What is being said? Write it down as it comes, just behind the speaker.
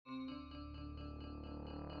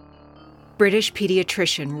British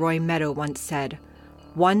pediatrician Roy Meadow once said,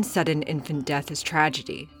 "1 sudden infant death is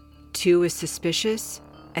tragedy, 2 is suspicious,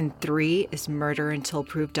 and 3 is murder until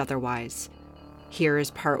proved otherwise." Here is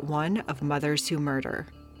part 1 of Mothers Who Murder.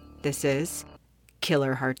 This is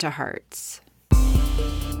Killer Heart to Hearts.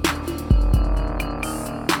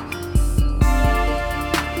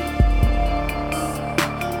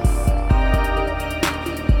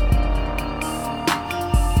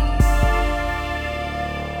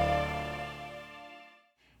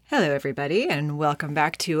 Hello, everybody, and welcome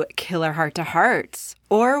back to Killer Heart to Hearts,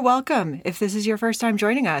 or welcome if this is your first time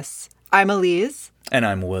joining us. I'm Elise. And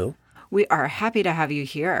I'm Will. We are happy to have you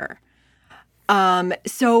here.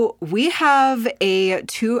 So we have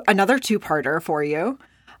another two-parter for you.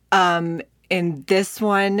 In this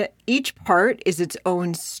one, each part is its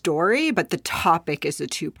own story, but the topic is a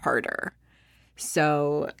two-parter.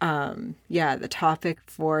 So, the topic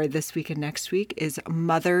for this week and next week is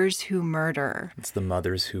Mothers Who Murder. It's the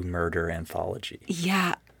Mothers Who Murder anthology.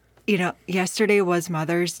 Yeah. Yesterday was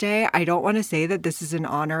Mother's Day. I don't want to say that this is in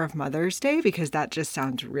honor of Mother's Day because that just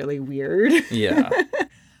sounds really weird. Yeah.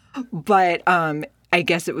 But I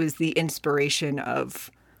guess it was the inspiration of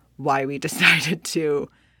why we decided to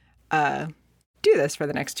do this for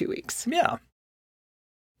the next 2 weeks. Yeah.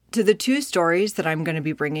 So the two stories that I'm going to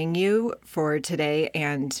be bringing you for today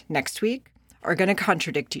and next week are going to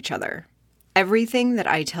contradict each other. Everything that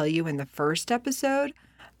I tell you in the first episode,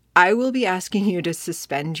 I will be asking you to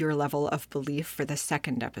suspend your level of belief for the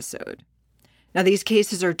second episode. Now, these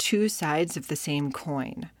cases are two sides of the same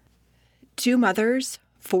coin. 2 mothers,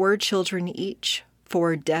 4 children each,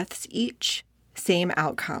 4 deaths each, same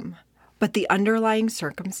outcome. But the underlying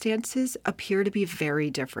circumstances appear to be very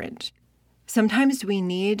different. Sometimes we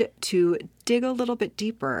need to dig a little bit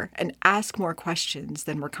deeper and ask more questions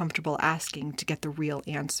than we're comfortable asking to get the real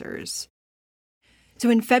answers. So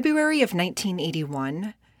in February of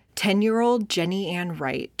 1981, 10-year-old Jenny Ann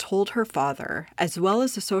Wright told her father, as well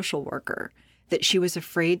as a social worker, that she was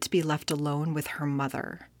afraid to be left alone with her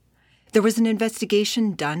mother. There was an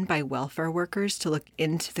investigation done by welfare workers to look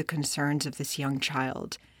into the concerns of this young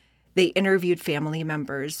child. They interviewed family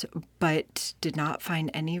members, but did not find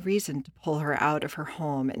any reason to pull her out of her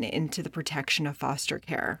home and into the protection of foster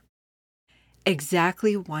care.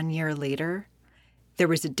 Exactly 1 year later, there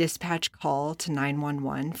was a dispatch call to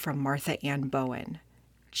 911 from Martha Ann Bowen,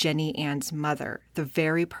 Jenny Ann's mother, the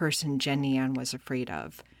very person Jenny Ann was afraid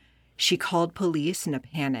of. She called police in a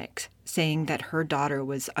panic, saying that her daughter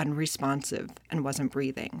was unresponsive and wasn't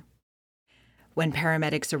breathing. When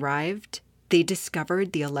paramedics arrived, they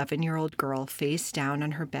discovered the 11-year-old girl face down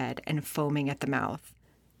on her bed and foaming at the mouth.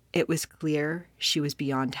 It was clear she was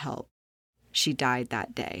beyond help. She died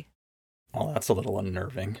that day. Oh, that's a little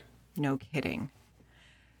unnerving. No kidding.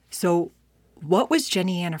 So, what was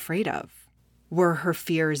Jenny Ann afraid of? Were her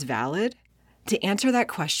fears valid? To answer that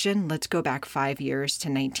question, let's go back 5 years to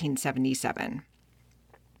 1977.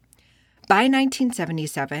 By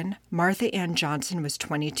 1977, Martha Ann Johnson was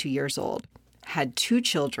 22 years old, had 2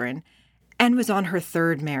 children, and was on her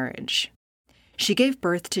 3rd marriage. She gave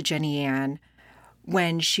birth to Jenny Ann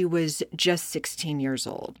when she was just 16 years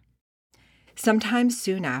old. Sometime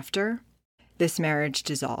soon after, this marriage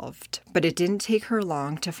dissolved, but it didn't take her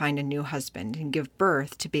long to find a new husband and give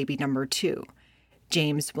birth to baby number 2,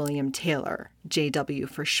 James William Taylor, JW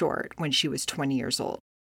for short, when she was 20 years old.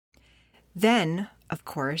 Then, of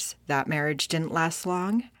course, that marriage didn't last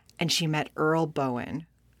long, and she met Earl Bowen,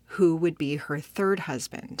 who would be her 3rd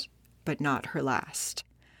husband, but not her last.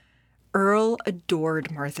 Earl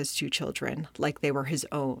adored Martha's 2 children like they were his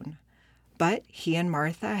own, but he and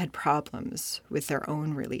Martha had problems with their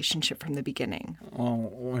own relationship from the beginning.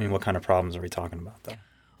 Well, I mean, what kind of problems are we talking about, though?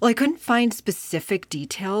 Well, I couldn't find specific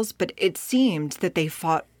details, but it seemed that they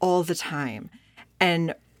fought all the time,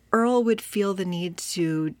 and Earl would feel the need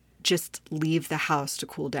to just leave the house to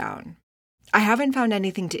cool down. I haven't found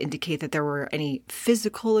anything to indicate that there were any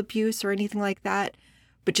physical abuse or anything like that,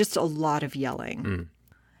 but just a lot of yelling.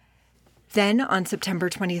 Then, on September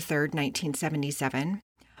 23rd, 1977,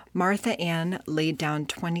 Martha Ann laid down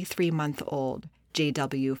 23-month-old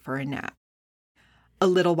JW for a nap. A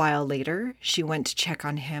little while later, she went to check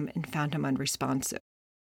on him and found him unresponsive.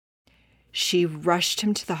 She rushed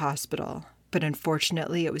him to the hospital, but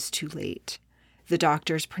unfortunately it was too late. The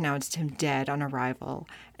doctors pronounced him dead on arrival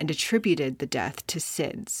and attributed the death to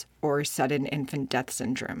SIDS, or sudden infant death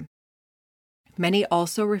syndrome. Many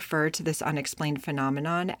also refer to this unexplained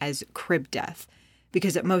phenomenon as crib death,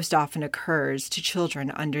 because it most often occurs to children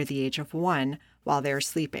under the age of 1 while they are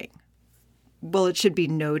sleeping. Well, it should be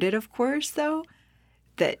noted, of course, though,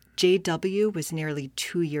 that JW was nearly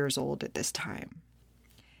 2 years old at this time.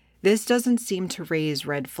 This doesn't seem to raise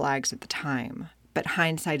red flags at the time, but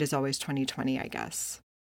hindsight is always 20/20, I guess.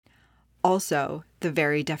 Also, the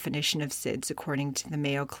very definition of SIDS, according to the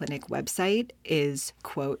Mayo Clinic website, is,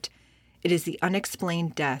 quote, "It is the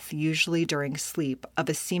unexplained death, usually during sleep, of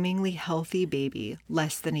a seemingly healthy baby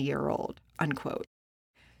less than a year old," unquote.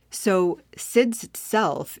 So SIDS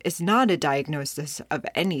itself is not a diagnosis of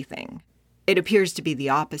anything. It appears to be the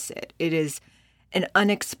opposite. It is an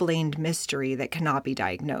unexplained mystery that cannot be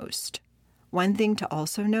diagnosed. One thing to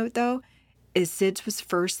also note, though, is SIDS was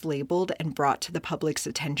first labeled and brought to the public's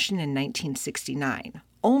attention in 1969,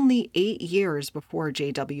 only 8 years before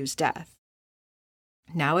JW's death.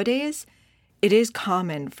 Nowadays, it is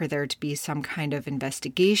common for there to be some kind of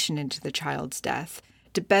investigation into the child's death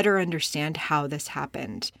to better understand how this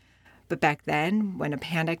happened. But back then, when a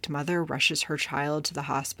panicked mother rushes her child to the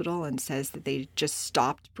hospital and says that they just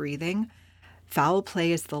stopped breathing, foul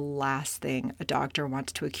play is the last thing a doctor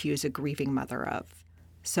wants to accuse a grieving mother of.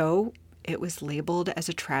 So it was labeled as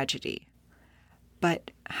a tragedy.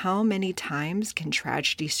 But how many times can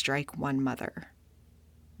tragedy strike one mother?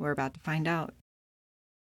 We're about to find out.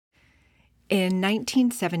 In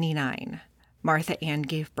 1979, Martha Ann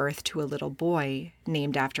gave birth to a little boy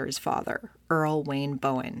named after his father, Earl Wayne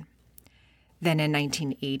Bowen. Then in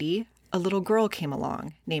 1980, a little girl came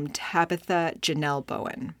along named Tabitha Janelle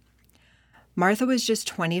Bowen. Martha was just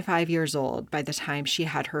 25 years old by the time she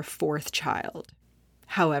had her 4th child.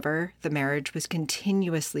 However, the marriage was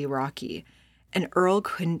continuously rocky, and Earl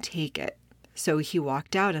couldn't take it, so he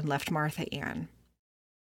walked out and left Martha Ann.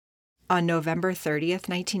 On November 30th,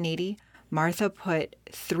 1980, Martha put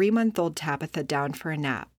 3-month-old Tabitha down for a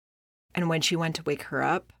nap, and when she went to wake her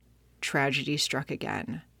up, tragedy struck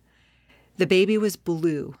again. The baby was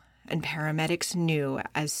blue, and paramedics knew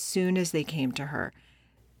as soon as they came to her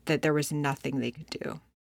that there was nothing they could do.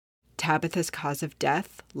 Tabitha's cause of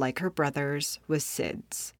death, like her brother's, was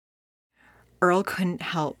SIDS. Earl couldn't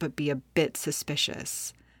help but be a bit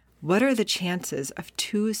suspicious. What are the chances of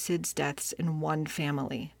 2 SIDS deaths in one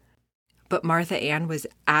family? But Martha Ann was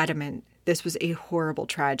adamant this was a horrible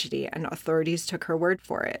tragedy, and authorities took her word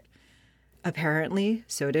for it. Apparently,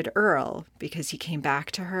 so did Earl, because he came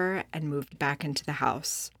back to her and moved back into the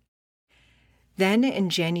house. Then,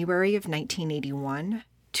 in January of 1981,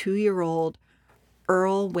 2-year-old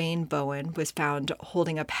Earl Wayne Bowen was found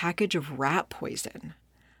holding a package of rat poison.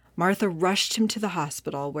 Martha rushed him to the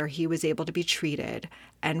hospital where he was able to be treated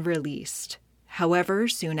and released. However,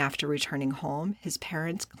 soon after returning home, his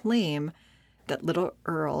parents claim that little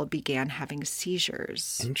Earl began having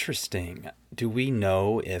seizures. Interesting. Do we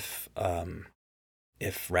know if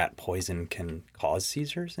rat poison can cause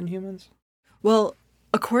seizures in humans? Well,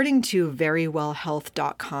 according to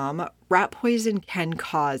verywellhealth.com, rat poison can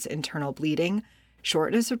cause internal bleeding,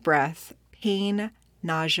 shortness of breath, pain,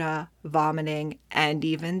 nausea, vomiting, and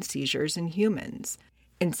even seizures in humans.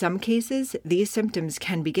 In some cases, these symptoms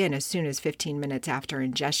can begin as soon as 15 minutes after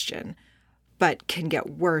ingestion, but can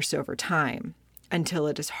get worse over time until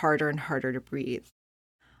it is harder and harder to breathe.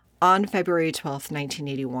 On February 12,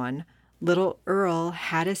 1981, little Earl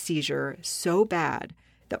had a seizure so bad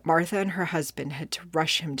that Martha and her husband had to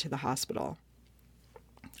rush him to the hospital.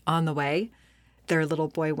 On the way, their little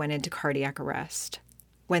boy went into cardiac arrest.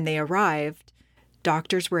 When they arrived,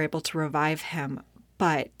 doctors were able to revive him,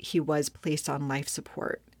 but he was placed on life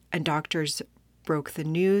support, and doctors broke the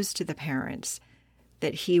news to the parents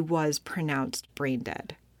that he was pronounced brain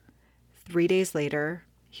dead. 3 days later,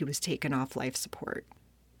 he was taken off life support.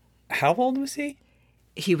 How old was he?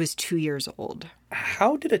 He was 2 years old.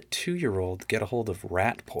 How did a 2-year-old get a hold of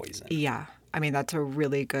rat poison? Yeah, I mean, that's a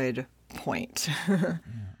really good point.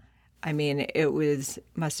 I mean,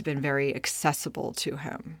 must have been very accessible to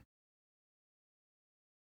him.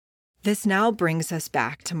 This now brings us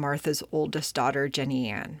back to Martha's oldest daughter, Jenny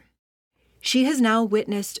Ann. She has now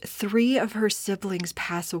witnessed 3 of her siblings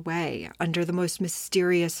pass away under the most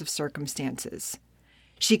mysterious of circumstances.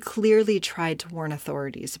 She clearly tried to warn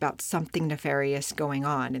authorities about something nefarious going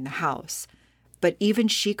on in the house, but even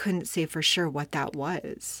she couldn't say for sure what that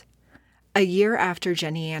was. A year after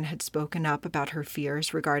Jenny Ann had spoken up about her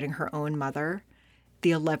fears regarding her own mother,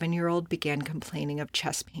 the 11-year-old began complaining of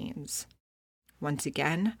chest pains. Once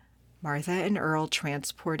again, Martha and Earl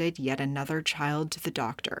transported yet another child to the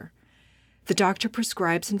doctor. The doctor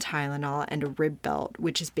prescribed some Tylenol and a rib belt,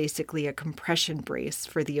 which is basically a compression brace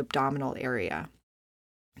for the abdominal area.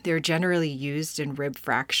 They're generally used in rib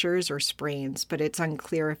fractures or sprains, but it's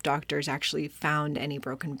unclear if doctors actually found any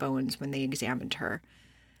broken bones when they examined her.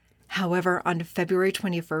 However, on February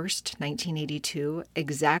 21st, 1982,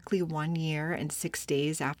 exactly 1 year and 6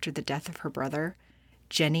 days after the death of her brother,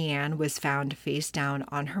 Jenny Ann was found face down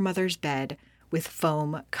on her mother's bed with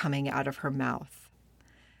foam coming out of her mouth.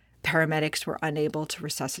 Paramedics were unable to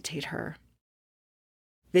resuscitate her.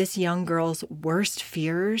 This young girl's worst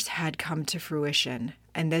fears had come to fruition,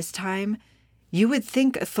 and this time, you would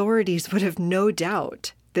think authorities would have no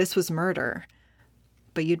doubt this was murder.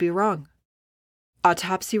 But you'd be wrong.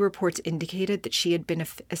 Autopsy reports indicated that she had been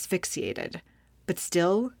asphyxiated. But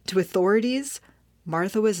still, to authorities,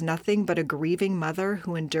 Martha was nothing but a grieving mother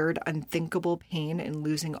who endured unthinkable pain in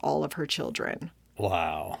losing all of her children.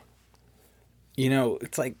 Wow.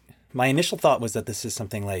 It's like my initial thought was that this is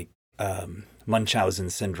something like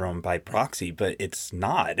Munchausen syndrome by proxy, but it's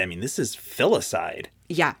not. I mean, this is filicide.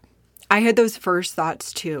 Yeah, I had those first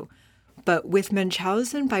thoughts too. But with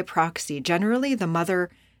Munchausen by proxy, generally the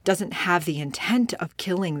mother doesn't have the intent of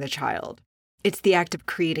killing the child. It's the act of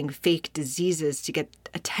creating fake diseases to get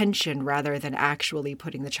attention rather than actually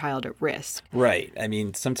putting the child at risk. Right. I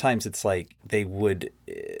mean, sometimes it's like they would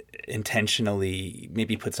intentionally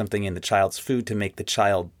maybe put something in the child's food to make the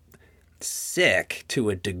child sick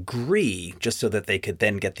to a degree just so that they could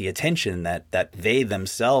then get the attention that they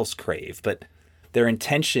themselves crave. But their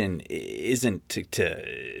intention isn't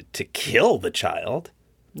to kill the child.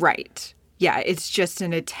 Right. Yeah, it's just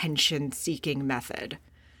an attention-seeking method.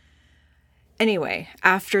 Anyway,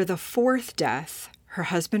 after the fourth death, her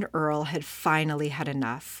husband Earl had finally had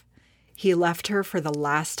enough. He left her for the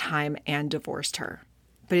last time and divorced her.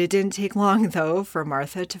 But it didn't take long, though, for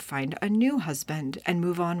Martha to find a new husband and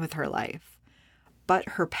move on with her life. But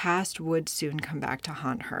her past would soon come back to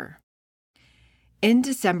haunt her. In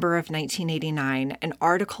December of 1989, an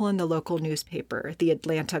article in the local newspaper, the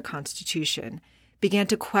Atlanta Constitution, began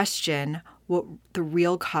to question what the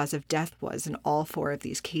real cause of death was in all four of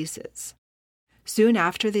these cases. Soon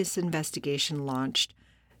after this investigation launched,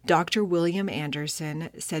 Dr. William Anderson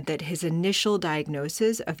said that his initial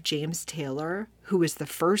diagnosis of James Taylor, who was the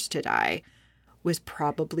first to die, was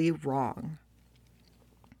probably wrong.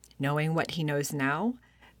 Knowing what he knows now,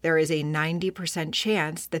 there is a 90%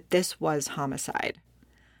 chance that this was homicide.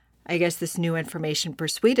 I guess this new information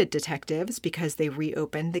persuaded detectives because they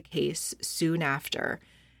reopened the case soon after,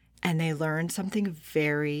 and they learned something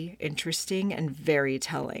very interesting and very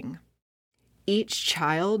telling. Each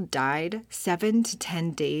child died 7 to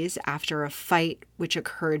 10 days after a fight which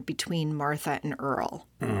occurred between Martha and Earl.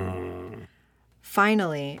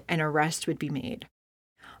 Finally, an arrest would be made.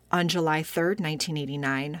 On July 3rd,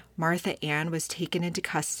 1989, Martha Ann was taken into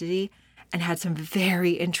custody and had some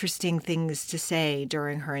very interesting things to say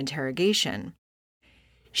during her interrogation.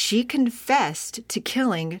 She confessed to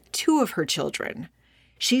killing 2 of her children.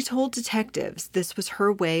 She told detectives this was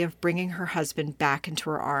her way of bringing her husband back into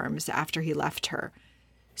her arms after he left her.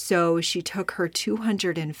 So she took her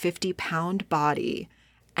 250-pound body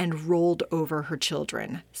and rolled over her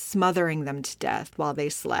children, smothering them to death while they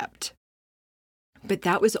slept. But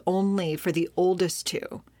that was only for the oldest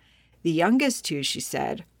 2. The youngest 2, she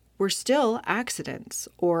said, were still accidents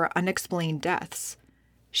or unexplained deaths.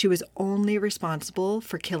 She was only responsible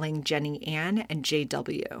for killing Jenny Ann and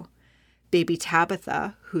J.W. Baby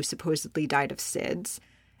Tabitha, who supposedly died of SIDS,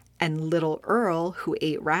 and little Earl, who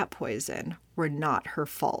ate rat poison, were not her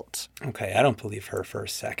fault. Okay, I don't believe her for a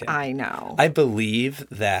second. I know. I believe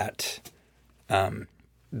that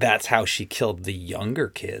that's how she killed the younger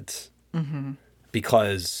kids. Mm-hmm.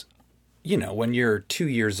 Because, when you're 2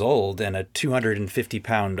 years old and a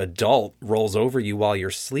 250-pound adult rolls over you while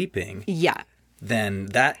you're sleeping... Yeah. Then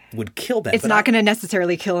that would kill them. It's not going to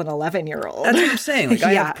necessarily kill an 11-year-old. That's what I'm saying.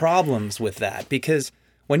 I have problems with that because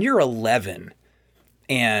when you're 11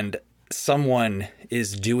 and someone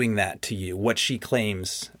is doing that to you, what she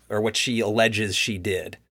claims or what she alleges she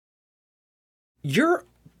did, you're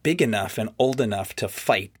big enough and old enough to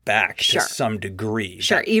fight back to some degree.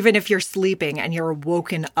 Sure. Even if you're sleeping and you're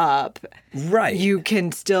woken up, right, you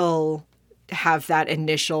can still have that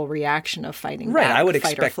initial reaction of fighting back,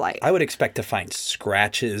 fight or flight. I would expect to find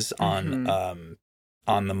scratches on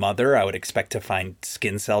the mother. I would expect to find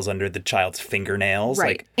skin cells under the child's fingernails.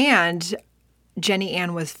 Right. And Jenny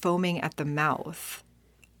Ann was foaming at the mouth.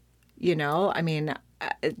 I mean,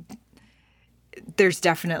 there's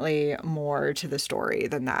definitely more to the story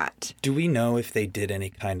than that. Do we know if they did any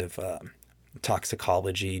kind of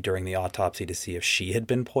toxicology during the autopsy to see if she had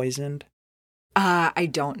been poisoned? I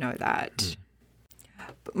don't know that.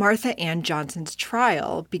 But Martha Ann Johnson's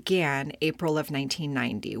trial began April of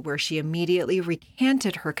 1990, where she immediately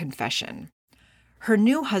recanted her confession. Her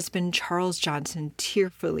new husband, Charles Johnson,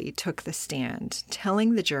 tearfully took the stand,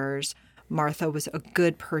 telling the jurors Martha was a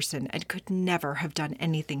good person and could never have done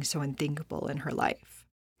anything so unthinkable in her life.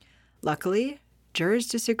 Luckily, jurors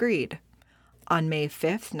disagreed. On May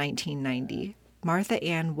 5th, 1990, Martha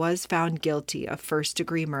Ann was found guilty of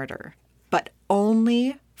first-degree murder, but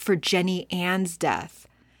only for Jenny Ann's death,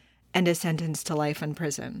 and is sentenced to life in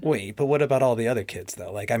prison. Wait, but what about all the other kids,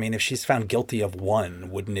 though? Like, I mean, if she's found guilty of one,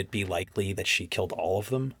 wouldn't it be likely that she killed all of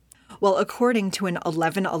them? Well, according to an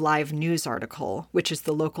 11 Alive news article, which is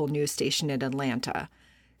the local news station in Atlanta,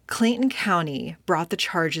 Clayton County brought the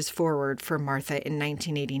charges forward for Martha in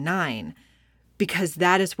 1989 because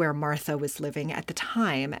that is where Martha was living at the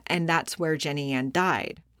time, and that's where Jenny Ann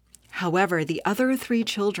died. However, the other 3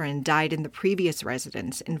 children died in the previous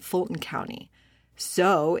residence in Fulton County.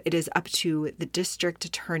 So it is up to the district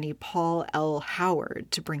attorney, Paul L. Howard,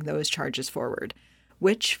 to bring those charges forward,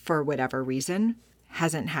 which, for whatever reason,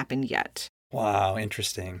 hasn't happened yet. Wow,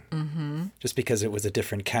 interesting. Mm-hmm. Just because it was a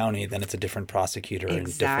different county, then it's a different prosecutor and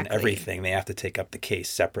different everything. They have to take up the case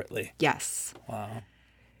separately. Yes. Wow.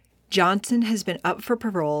 Johnson has been up for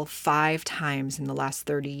parole 5 times in the last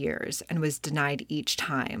 30 years and was denied each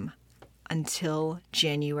time until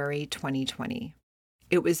January 2020.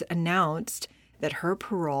 It was announced that her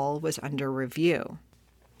parole was under review.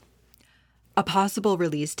 A possible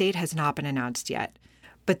release date has not been announced yet,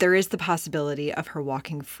 but there is the possibility of her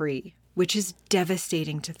walking free, which is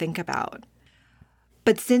devastating to think about.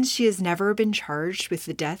 But since she has never been charged with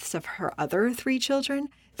the deaths of her other 3 children,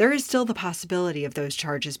 there is still the possibility of those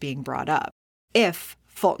charges being brought up, if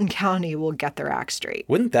Fulton County will get their act straight.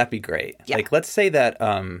 Wouldn't that be great? Yeah. Like, let's say that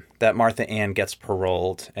that Martha Ann gets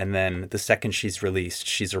paroled, and then the second she's released,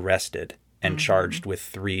 she's arrested and charged with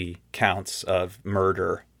 3 counts of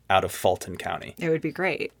murder out of Fulton County. It would be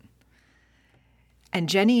great. And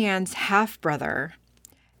Jenny Ann's half-brother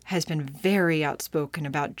has been very outspoken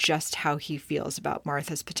about just how he feels about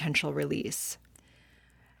Martha's potential release.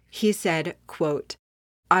 He said, quote,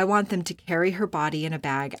 "I want them to carry her body in a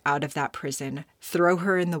bag out of that prison, throw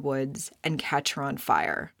her in the woods, and catch her on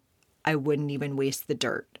fire. I wouldn't even waste the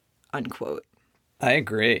dirt," unquote. I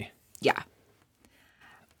agree. Yeah.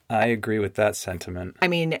 I agree with that sentiment. I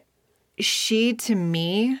mean, she, to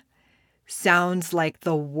me, sounds like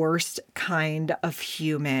the worst kind of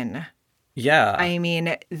human. Yeah. I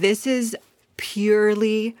mean, this is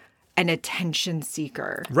purely an attention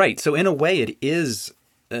seeker. Right. So in a way, it is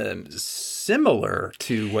similar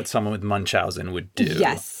to what someone with Munchausen would do.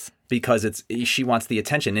 Yes. Because she wants the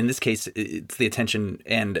attention. In this case, it's the attention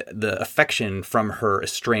and the affection from her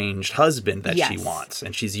estranged husband that she wants.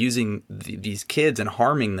 And she's using these kids and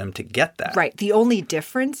harming them to get that. Right. The only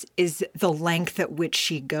difference is the length at which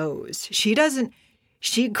she goes.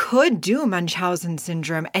 She could do Munchausen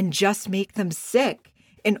syndrome and just make them sick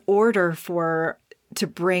in order to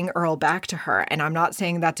bring Earl back to her. And I'm not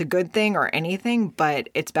saying that's a good thing or anything, but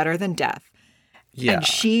it's better than death. Yeah. And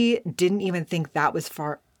she didn't even think that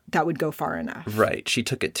would go far enough. Right. She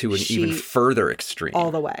took it to an even further extreme. All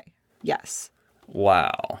the way. Yes.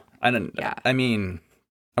 Wow. I mean,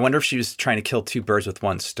 I wonder if she was trying to kill 2 birds with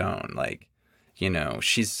one stone. Like, you know,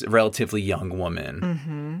 she's a relatively young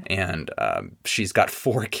woman, and she's got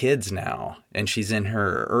 4 kids now, and she's in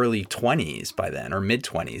her early 20s by then, or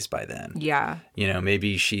mid-20s by then. Yeah. You know,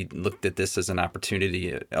 maybe she looked at this as an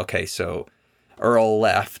opportunity. Okay, so Earl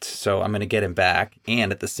left, so I'm going to get him back,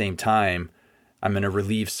 and at the same time, I'm going to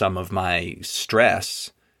relieve some of my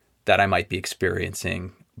stress that I might be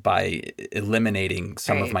experiencing by eliminating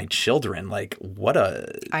some of my children. Like, what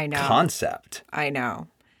a concept. I know.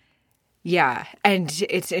 Yeah. And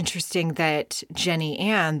it's interesting that Jenny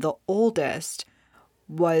Ann, the oldest,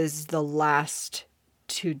 was the last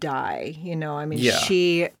to die. You know, I mean,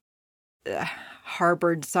 she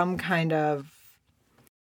harbored some kind of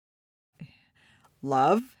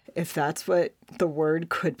love, if that's what the word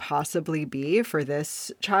could possibly be for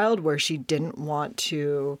this child, where she didn't want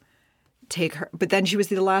to take her. But then she was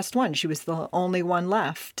the last one. She was the only one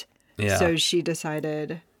left. Yeah. So she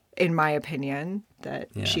decided, in my opinion, that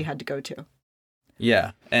she had to go too.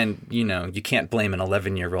 Yeah. And, you know, you can't blame an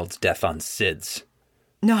 11-year-old's death on SIDS.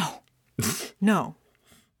 No. No.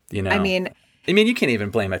 You know? I mean, you can't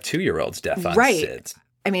even blame a 2-year-old's death on SIDS.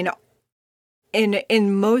 I mean,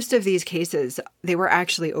 in most of these cases, they were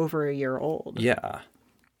actually over a year old. Yeah.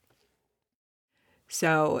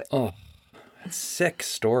 So. Oh, sick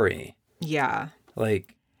story. Yeah.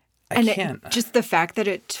 Like, I can't. Just the fact that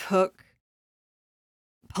it took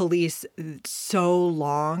police so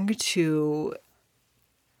long to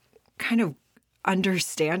kind of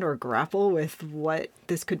understand or grapple with what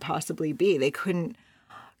this could possibly be. They couldn't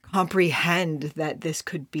comprehend that this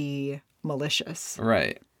could be malicious.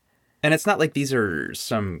 Right. And it's not like these are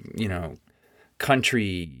some, you know,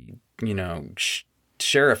 country, you know,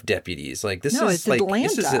 sheriff deputies. Like, this is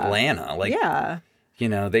Atlanta. Like, You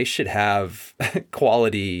know, they should have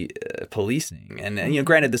quality policing. And you know,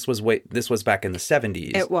 granted, this was back in the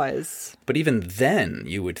 70s. It was. But even then,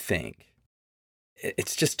 you would think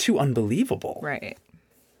it's just too unbelievable. Right.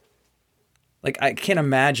 Like, I can't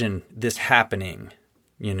imagine this happening,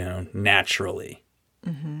 you know, naturally.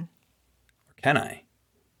 Mm-hmm. Or can I?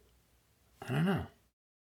 I don't know.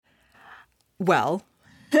 Well,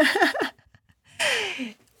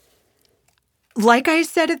 like I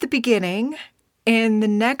said at the beginning, in the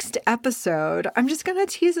next episode, I'm just going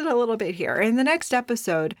to tease it a little bit here. In the next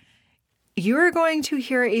episode, you're going to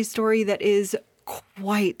hear a story that is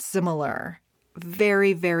quite similar.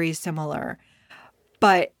 Very, very similar.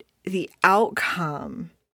 But the outcome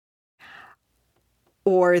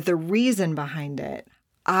or the reason behind it,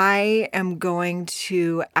 I am going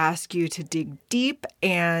to ask you to dig deep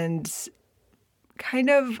and kind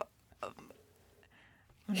of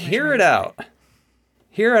hear it out.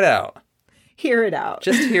 Hear it out. Hear it out.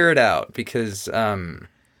 Just hear it out because,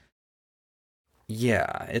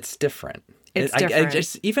 yeah, it's different. It's different.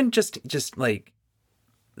 Just like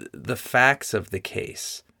the facts of the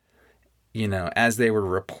case, you know, as they were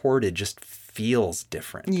reported, just feels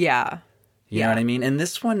different. Yeah. You know what I mean? And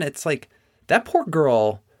this one, it's like that poor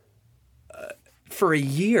girl for a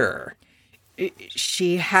year.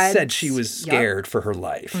 She had said she was scared for her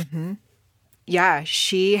life. Mm-hmm. Yeah,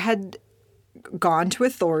 she had gone to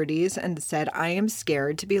authorities and said, I am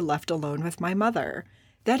scared to be left alone with my mother.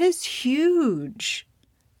 That is huge.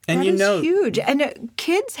 And that is huge. And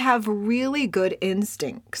kids have really good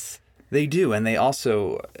instincts. They do. And they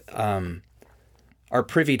also are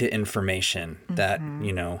privy to information that,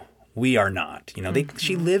 you know, we are not. You know,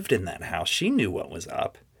 she lived in that house. She knew what was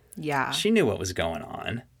up. Yeah. She knew what was going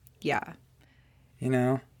on. Yeah. You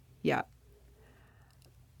know? Yeah.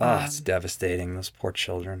 Oh, it's devastating. Those poor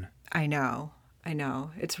children. I know.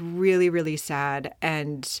 It's really, really sad.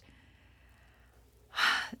 And,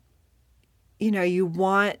 you know, you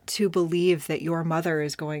want to believe that your mother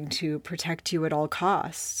is going to protect you at all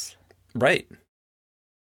costs. Right.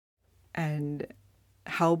 And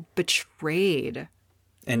how betrayed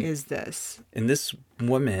is this? And this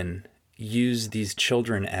woman used these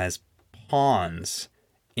children as pawns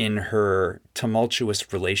in her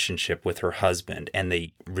tumultuous relationship with her husband, and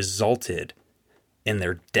they resulted in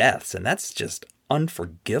their deaths. And that's just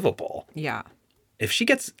unforgivable. Yeah. If she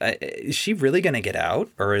gets, is she really going to get out,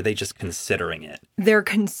 or are they just considering it? They're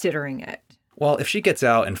considering it. Well, if she gets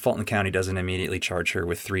out and Fulton County doesn't immediately charge her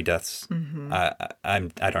with 3 deaths, I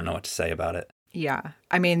don't know what to say about it. Yeah.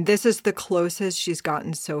 I mean, this is the closest she's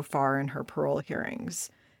gotten so far in her parole hearings.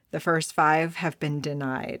 The first 5 have been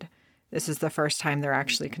denied. This is the first time they're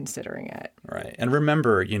actually considering it. Right. And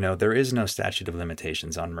remember, you know, there is no statute of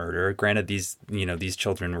limitations on murder. Granted, these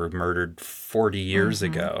children were murdered 40 years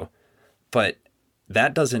ago, but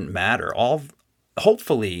that doesn't matter.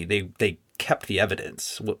 Hopefully they kept the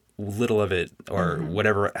evidence, little of it or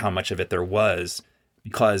whatever, how much of it there was,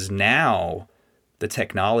 because now the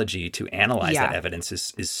technology to analyze that evidence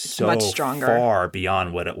is so much stronger, far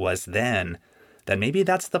beyond what it was then, that maybe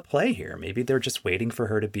that's the play here. Maybe they're just waiting for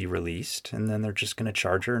her to be released, and then they're just going to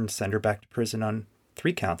charge her and send her back to prison on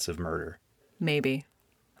 3 counts of murder. Maybe.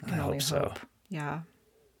 I hope so. Yeah.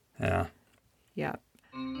 Yeah. Yeah.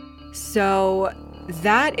 So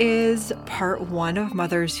that is part 1 of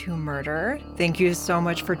Mothers Who Murder. Thank you so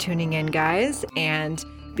much for tuning in, guys. And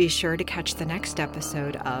be sure to catch the next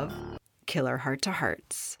episode of Killer Heart to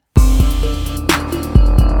Hearts.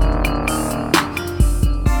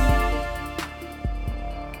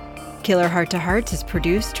 Killer Heart to Hearts is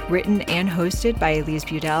produced, written, and hosted by Elise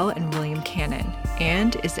Budell and William Cannon,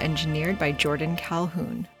 and is engineered by Jordan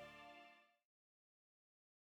Calhoun.